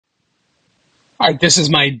All right, this is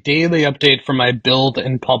my daily update for my build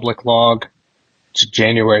in public log to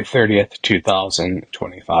January 30th,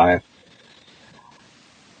 2025.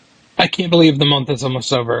 I can't believe the month is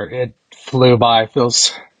almost over. It flew by.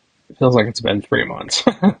 Feels like it's been 3 months.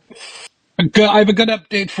 I have a good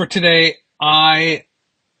update for today. Uh,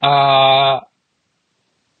 I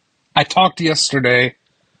talked yesterday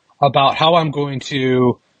about how I'm going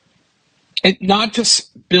to not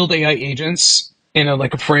just build AI agents in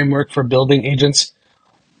like a framework for building agents,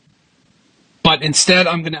 but instead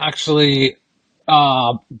I'm going to actually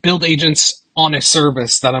build agents on a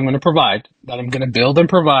service that I'm going to provide, that I'm going to build and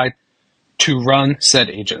provide to run said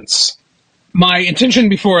agents. My intention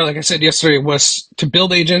before, like I said yesterday, was to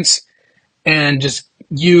build agents and just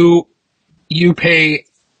you pay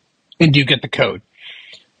and you get the code.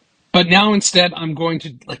 But now instead, I'm going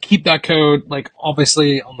to keep that code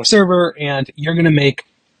obviously on the server, and you're going to make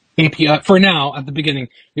API for now at the beginning.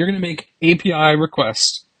 You're going to make API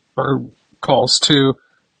requests or calls to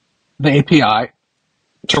the API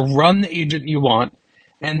to run the agent you want,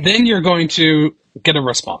 and then you're going to get a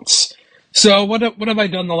response. So what have I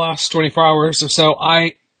done the last 24 hours or so?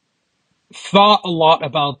 I thought a lot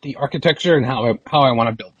about the architecture and how I want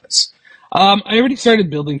to build this. I already started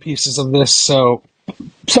building pieces of this, so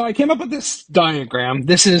I came up with this diagram.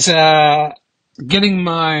 This is getting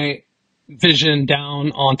my vision down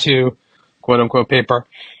onto quote unquote paper.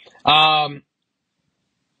 So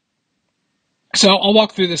I'll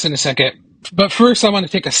walk through this in a second. But first, I want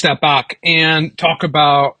to take a step back and talk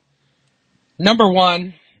about number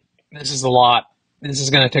one. This is a lot. This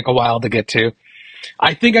is going to take a while to get to.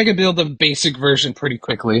 I think I can build a basic version pretty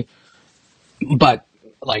quickly, but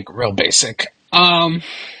real basic. When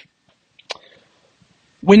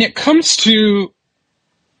it comes to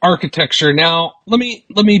architecture, now let me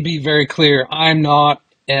be very clear. I'm not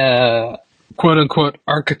a quote unquote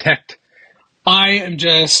architect. I am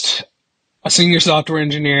just a senior software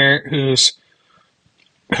engineer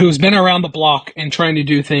who's been around the block and trying to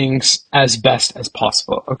do things as best as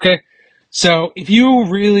possible. Okay, so if you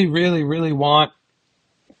really, really, really want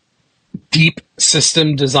deep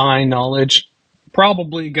system design knowledge,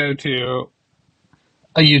 probably go to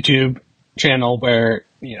a YouTube channel where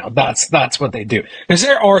that's what they do, because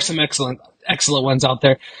there are some excellent ones out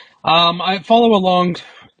there. I follow along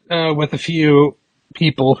with a few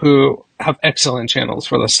people who have excellent channels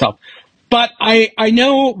for this stuff, but I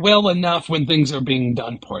know well enough when things are being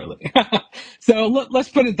done poorly. So let's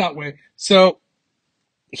put it that way. So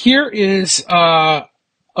here is a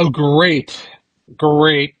great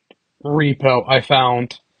repo I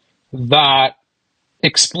found that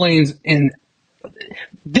explains in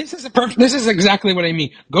this is exactly what I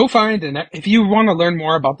mean. Go find if you want to learn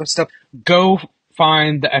more about this stuff, go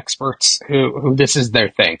find the experts who this is their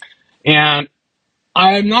thing. And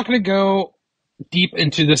I'm not going to go deep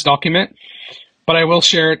into this document, but I will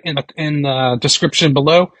share it in the description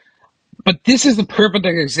below. But this is the perfect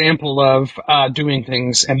example of doing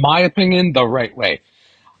things, in my opinion, the right way.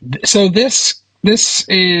 So this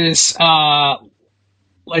is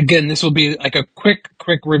again, this will be like a quick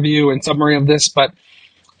review and summary of this, but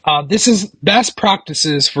this is best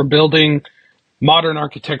practices for building modern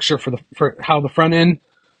architecture for how the front end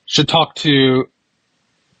should talk to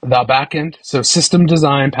the back end. So system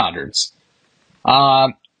design patterns.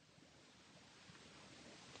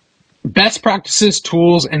 Best practices,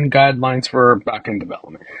 tools, and guidelines for back-end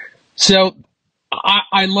development. So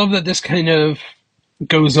I love that this kind of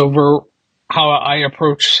goes over how I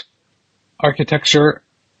approach architecture.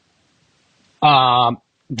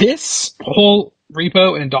 This whole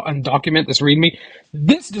repo and document, this README,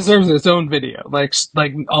 this deserves its own video, like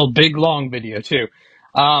a big long video too.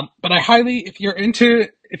 But I highly, if you're into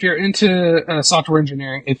software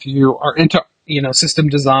engineering, if you are into system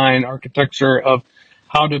design, architecture of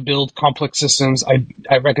how to build complex systems,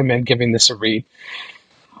 I recommend giving this a read.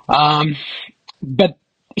 But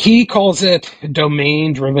he calls it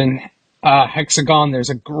domain-driven hexagon.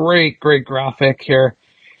 There's a great graphic here.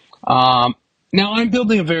 Now I'm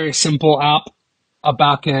building a very simple app, a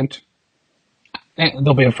backend, and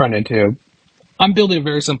there'll be a front end too. I'm building a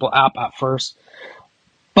very simple app at first,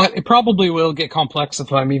 but it probably will get complex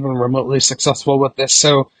if I'm even remotely successful with this.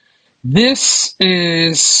 So this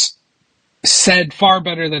is said far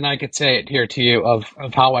better than I could say it here to you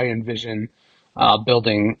of how I envision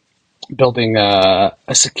building a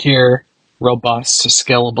secure, robust,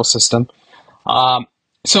 scalable system.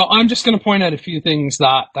 So I'm just going to point out a few things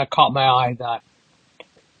that caught my eye, that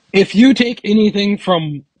if you take anything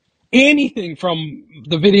from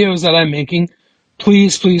the videos that I'm making,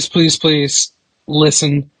 please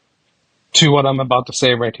listen to what I'm about to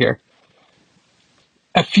say right here.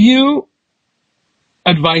 A few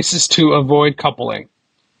advice is to avoid coupling.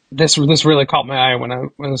 This really caught my eye when I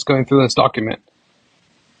was going through this document.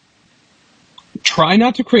 Try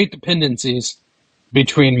not to create dependencies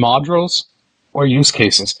between modules or use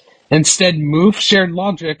cases. Instead, move shared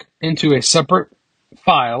logic into separate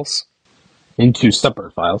files, and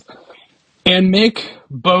make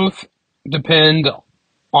both depend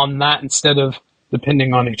on that instead of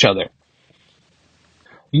depending on each other.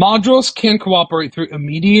 Modules can cooperate through a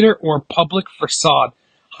mediator or public facade,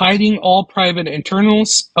 hiding all private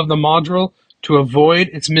internals of the module to avoid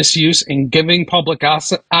its misuse and giving public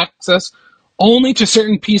access only to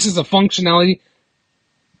certain pieces of functionality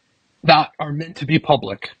that are meant to be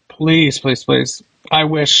public. Please, please, please. I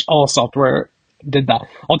wish all software did that.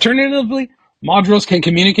 Alternatively, modules can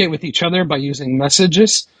communicate with each other by using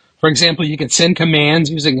messages. For example, you can send commands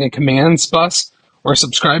using a commands bus or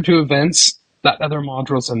subscribe to events that other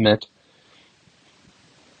modules emit.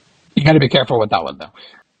 You got to be careful with that one, though.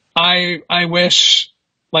 I wish,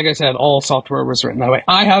 like I said, all software was written that way.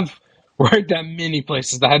 I have worked at many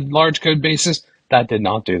places that had large code bases that did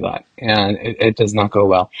not do that, and it does not go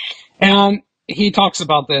well. And he talks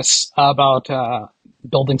about this, about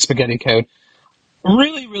building spaghetti code.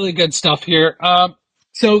 Really, really good stuff here.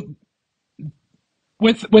 So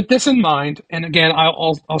with this in mind, and again,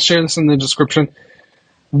 I'll share this in the description.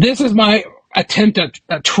 This is my attempt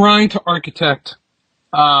at trying to architect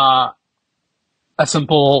a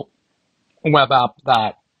simple web app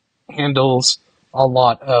that handles a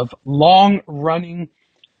lot of long-running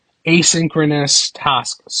asynchronous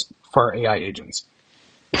tasks for AI agents.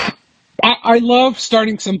 I love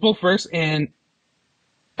starting simple first and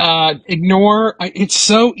ignore. It's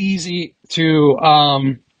so easy to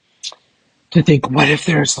think, what if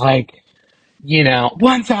there's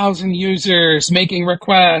 1,000 users making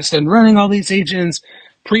requests and running all these agents,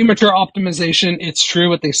 premature optimization. It's true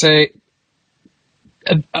what they say.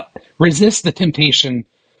 Resist the temptation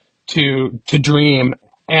to dream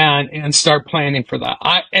and start planning for that.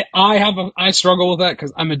 I struggle with that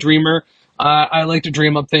because I'm a dreamer. I like to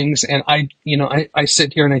dream up things, and I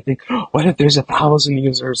sit here and I think, what if there's 1,000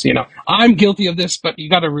 users? I'm guilty of this, but you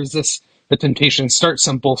got to resist the temptation. Start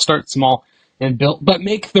simple, start small, and build, but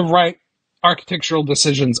make the right architectural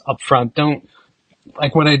decisions up front. Don't,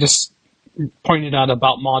 like what I just pointed out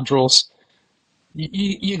about modules.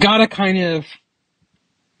 You got to kind of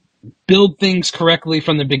build things correctly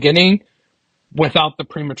from the beginning without the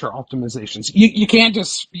premature optimizations. You can't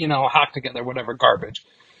just, hack together whatever garbage.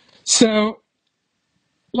 So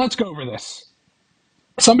let's go over this.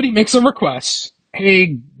 Somebody makes a request.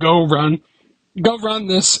 Hey, go run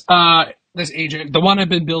this this agent. The one I've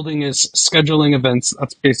been building is scheduling events.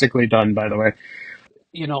 That's basically done, by the way.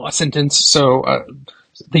 A sentence. So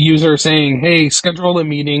the user saying, hey, schedule a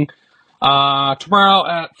meeting tomorrow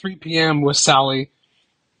at 3 p.m. with Sally.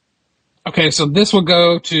 Okay, so this will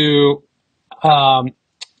go to the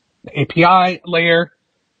API layer.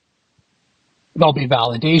 There'll be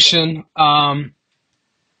validation.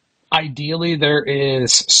 Ideally, there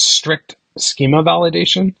is strict schema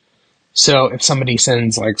validation. So if somebody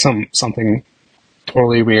sends something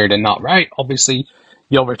totally weird and not right, obviously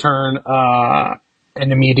you'll return an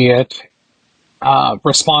immediate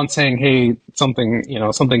response saying, hey, something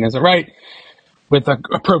isn't right, with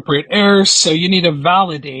appropriate errors. So you need to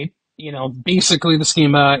validate, basically the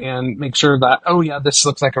schema and make sure that, oh yeah, this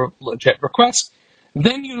looks like a legit request.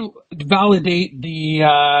 Then you validate the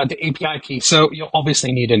API key. So you'll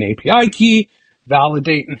obviously need an API key,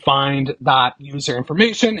 validate and find that user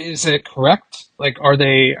information. Is it correct? Are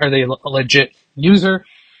they a legit user?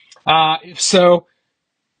 If so,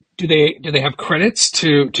 do they have credits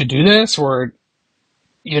to do this, or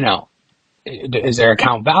is their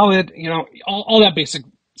account valid? All that basic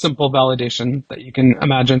simple validation that you can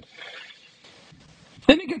imagine.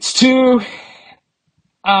 Then it gets to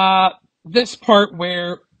this part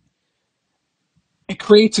where it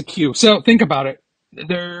creates a queue. So think about it.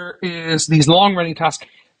 There is these long running tasks.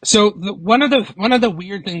 So one of the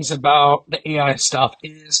weird things about the AI stuff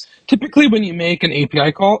is typically when you make an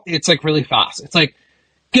API call, it's really fast. It's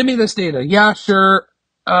give me this data. Yeah, sure.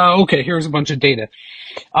 Okay, here's a bunch of data.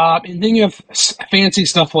 And then you have fancy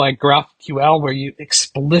stuff like GraphQL where you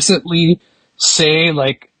explicitly say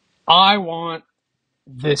I want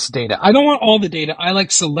this data. I don't want all the data. I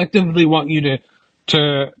selectively want you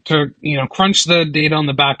to crunch the data on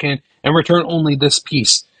the back end and return only this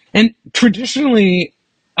piece. And traditionally,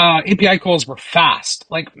 API calls were fast.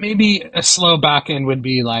 Maybe a slow back end would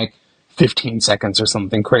be 15 seconds or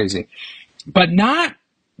something crazy, but not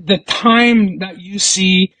the time that you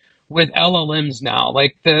see with LLMs now.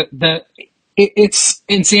 It's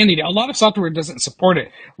insanity. A lot of software doesn't support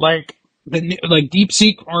it. like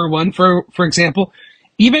DeepSeek R1 for example,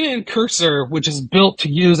 even in Cursor, which is built to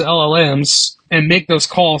use LLMs and make those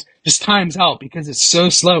calls, just times out because it's so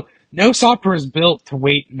slow. No software is built to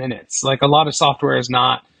wait minutes. Like a lot of software is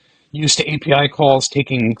not used to API calls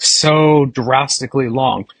taking so drastically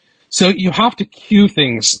long. So you have to queue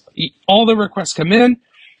things. All the requests come in,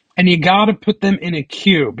 and you got to put them in a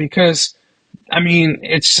queue because, I mean,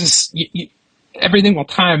 it's just everything will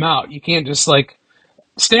time out. You can't just like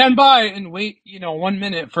stand by and wait, 1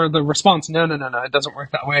 minute for the response. No, no, no, no. It doesn't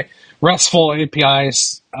work that way. RESTful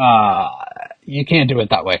APIs, you can't do it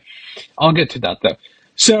that way. I'll get to that though.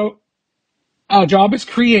 So a job is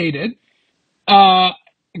created.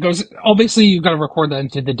 It goes, obviously you've got to record that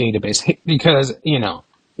into the database because, you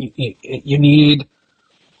need,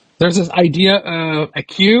 there's this idea of a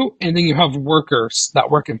queue, and then you have workers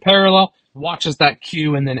that work in parallel, watches that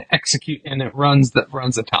queue, and then execute, and it runs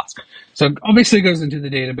the task. So obviously it goes into the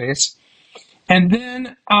database, and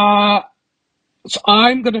then so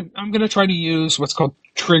I'm gonna try to use what's called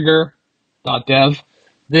trigger.dev.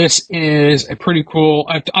 This is a pretty cool.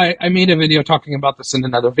 I made a video talking about this in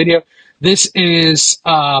another video. This is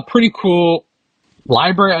a pretty cool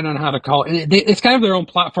library. I don't know how to call it. It's kind of their own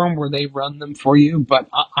platform where they run them for you, but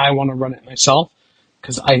I want to run it myself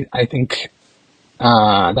because I think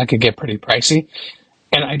that could get pretty pricey,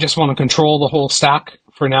 and I just want to control the whole stack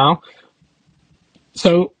for now.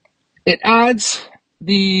 So it adds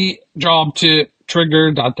the job to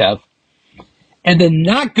trigger.dev, and then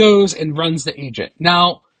that goes and runs the agent.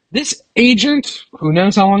 Now, this agent, who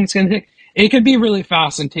knows how long it's going to take? It could be really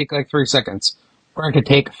fast and take like 3 seconds, or it could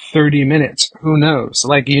take 30 minutes. Who knows?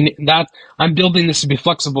 Like I'm building this to be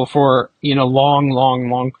flexible for,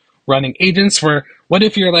 long running agents where what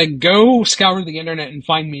if you're like, go scour the internet and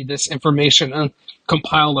find me this information and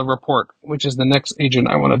compile a report, which is the next agent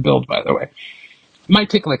I want to build, by the way. It might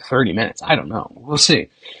take like 30 minutes. I don't know. We'll see.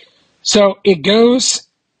 So it goes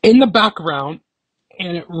in the background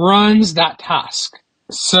and it runs that task.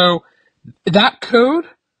 So that code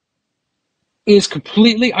is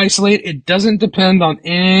completely isolated. It doesn't depend on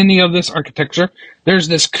any of this architecture. There's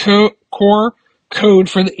this core code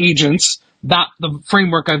for the agents that the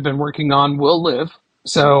framework I've been working on will live.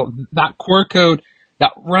 So that core code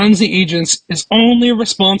that runs the agents is only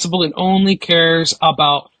responsible and only cares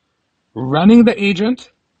about running the agent,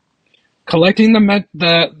 collecting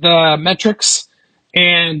the metrics,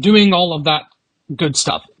 and doing all of that good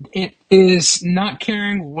stuff. It is not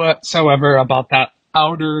caring whatsoever about that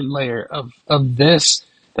outer layer of this.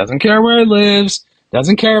 Doesn't care where it lives,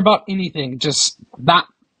 doesn't care about anything, just that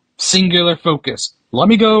singular focus. Let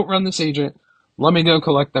me go run this agent, let me go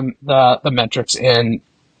collect the metrics, and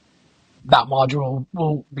that module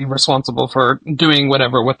will be responsible for doing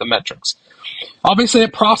whatever with the metrics. Obviously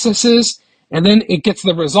it processes, and then it gets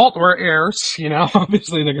the result or errors.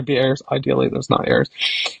 Obviously there could be errors, ideally there's not errors.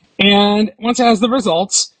 And once it has the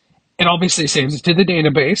results, it obviously saves it to the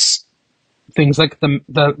database. Things like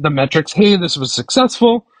the metrics. Hey, this was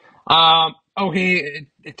successful. Hey,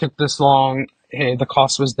 it took this long. Hey, the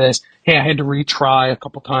cost was this. Hey, I had to retry a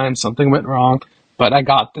couple times. Something went wrong, but I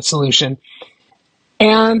got the solution.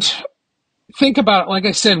 And think about it. Like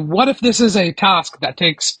I said, what if this is a task that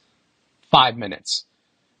takes 5 minutes?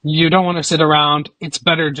 You don't want to sit around. It's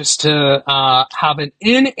better just to have an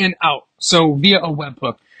in and out. So via a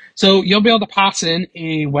webhook. So you'll be able to pass in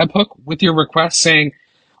a webhook with your request saying,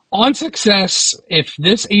 on success, if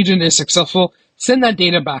this agent is successful, send that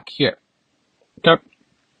data back here. Okay.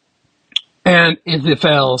 And if it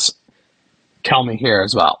fails, tell me here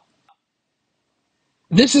as well.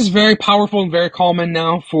 This is very powerful and very common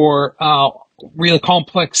now for really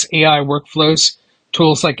complex AI workflows.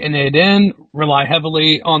 Tools like N8N rely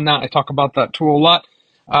heavily on that. I talk about that tool a lot.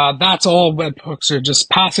 That's all webhooks are just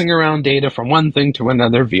passing around data from one thing to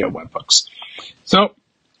another via webhooks. So,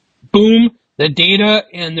 boom. The data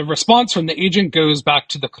and the response from the agent goes back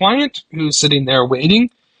to the client who's sitting there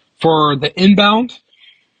waiting for the inbound.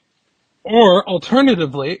 Or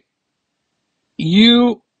alternatively,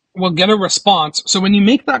 you will get a response. So when you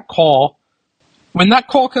make that call, when that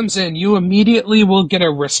call comes in, you immediately will get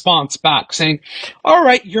a response back saying, all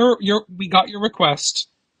right, we got your request.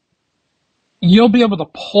 You'll be able to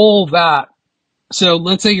pull that. So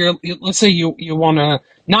let's say you want to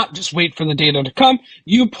not just wait for the data to come,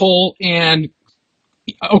 you pull and,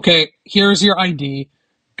 okay, here's your ID,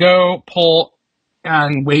 go pull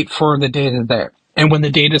and wait for the data there. And when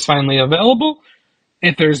the data is finally available,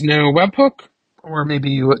 if there's no webhook, or maybe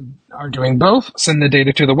you are doing both, send the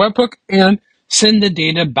data to the webhook and send the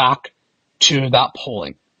data back to that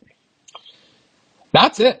polling.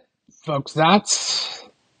 That's it, folks. That's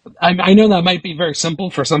I know that might be very simple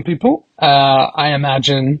for some people. I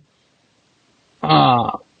imagine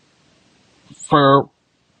for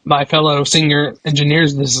my fellow senior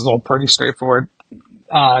engineers, this is all pretty straightforward,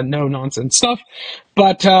 no nonsense stuff.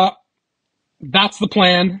 But that's the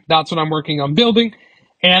plan. That's what I'm working on building.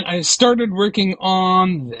 And I started working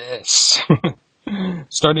on this,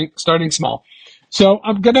 starting small. So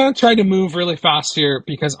I'm gonna try to move really fast here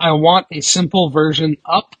because I want a simple version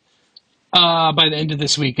up by the end of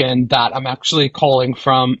this weekend that I'm actually calling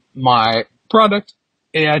from my product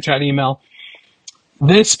AI chat email.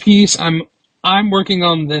 This piece, I'm working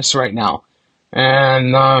on this right now,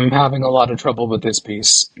 and I'm having a lot of trouble with this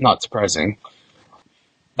piece. Not surprising.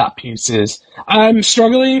 That piece is. I'm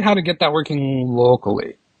struggling how to get that working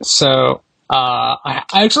locally. So I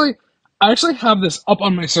actually have this up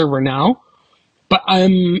on my server now, but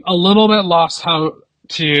I'm a little bit lost how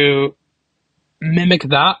to mimic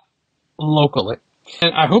that locally.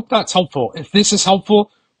 And I hope that's helpful. If this is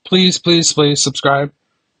helpful, please, please, please subscribe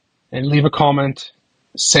and leave a comment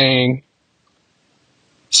saying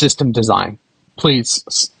system design.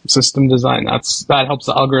 Please, system design. That helps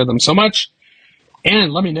the algorithm so much.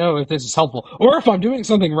 And let me know if this is helpful. Or if I'm doing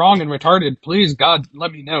something wrong and retarded, please, God,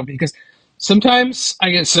 let me know. Because sometimes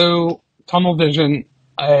I get so tunnel vision,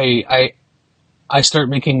 I start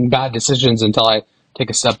making bad decisions until I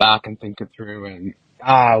take a step back and think it through and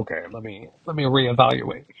okay, let me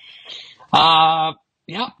reevaluate.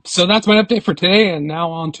 Yeah, so that's my update for today, and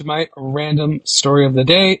now on to my random story of the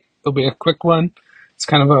day. It'll be a quick one. It's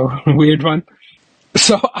kind of a weird one.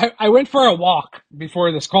 So I went for a walk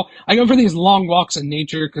before this call. I go for these long walks in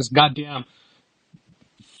nature because goddamn,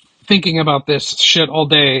 thinking about this shit all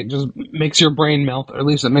day just makes your brain melt, or at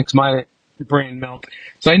least it makes my brain melt.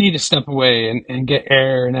 So I need to step away and get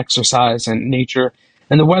air and exercise and nature.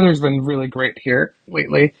 And the weather's been really great here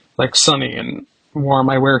lately, like sunny and warm.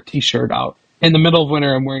 I wear a t-shirt out. In the middle of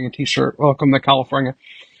winter, I'm wearing a t-shirt. Welcome to California.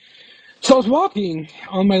 So I was walking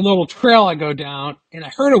on my little trail I go down, and I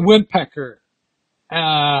heard a woodpecker,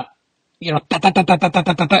 uh, in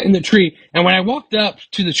the tree. And when I walked up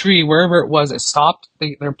to the tree, wherever it was, it stopped.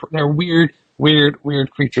 They're weird, weird,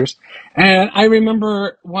 weird creatures. And I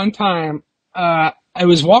remember one time, I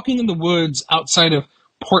was walking in the woods outside of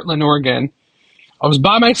Portland, Oregon. I was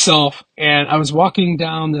by myself, and I was walking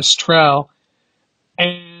down this trail,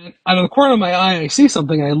 and out of the corner of my eye, I see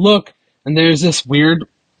something. I look, and there's this weird,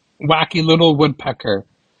 wacky little woodpecker.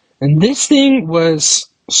 And this thing was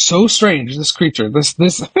so strange. This creature, this,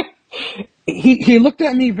 he looked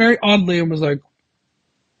at me very oddly and was like,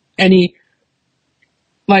 and he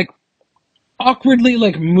like awkwardly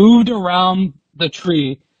like moved around the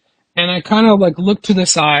tree, and I kind of like looked to the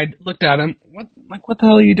side, looked at him, what the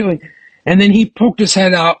hell are you doing? And then he poked his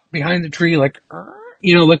head out behind the tree, like,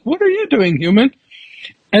 like, what are you doing, human?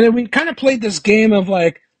 And then we kind of played this game of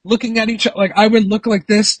like looking at each other. Like I would look like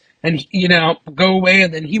this and, go away.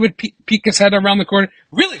 And then he would peek his head around the corner.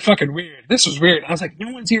 Really fucking weird. This was weird. I was like,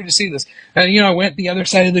 no one's here to see this. And, I went the other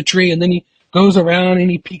side of the tree, and then he goes around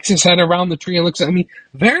and he peeks his head around the tree and looks at me.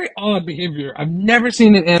 Very odd behavior. I've never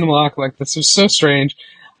seen an animal act like this. It was so strange.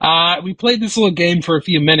 We played this little game for a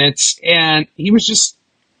few minutes, and he was just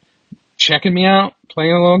checking me out,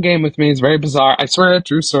 playing a little game with me. It's very bizarre. I swear,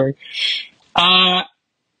 true story.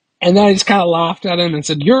 And then I just kind of laughed at him and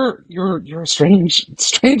said, "You're a strange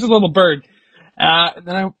little bird." And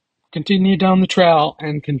then I continued down the trail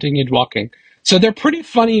and continued walking. So they're pretty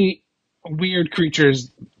funny, weird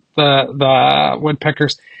creatures, the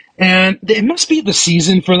woodpeckers, and it must be the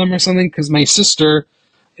season for them or something. Because my sister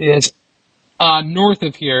is north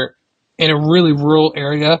of here in a really rural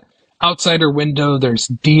area. Outside her window, there's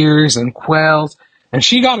deers and quails, and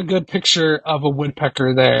she got a good picture of a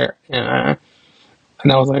woodpecker there.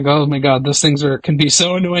 And I was like, oh my god, those things can be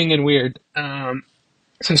so annoying and weird.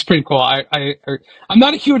 So it's pretty cool. I'm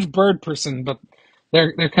not a huge bird person, but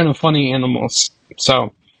they're kind of funny animals.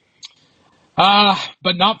 So,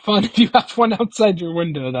 but not fun if you have one outside your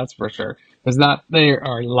window, that's for sure. Because they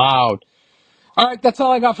are loud. All right, that's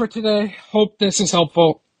all I got for today. Hope this is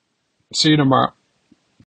helpful. See you tomorrow.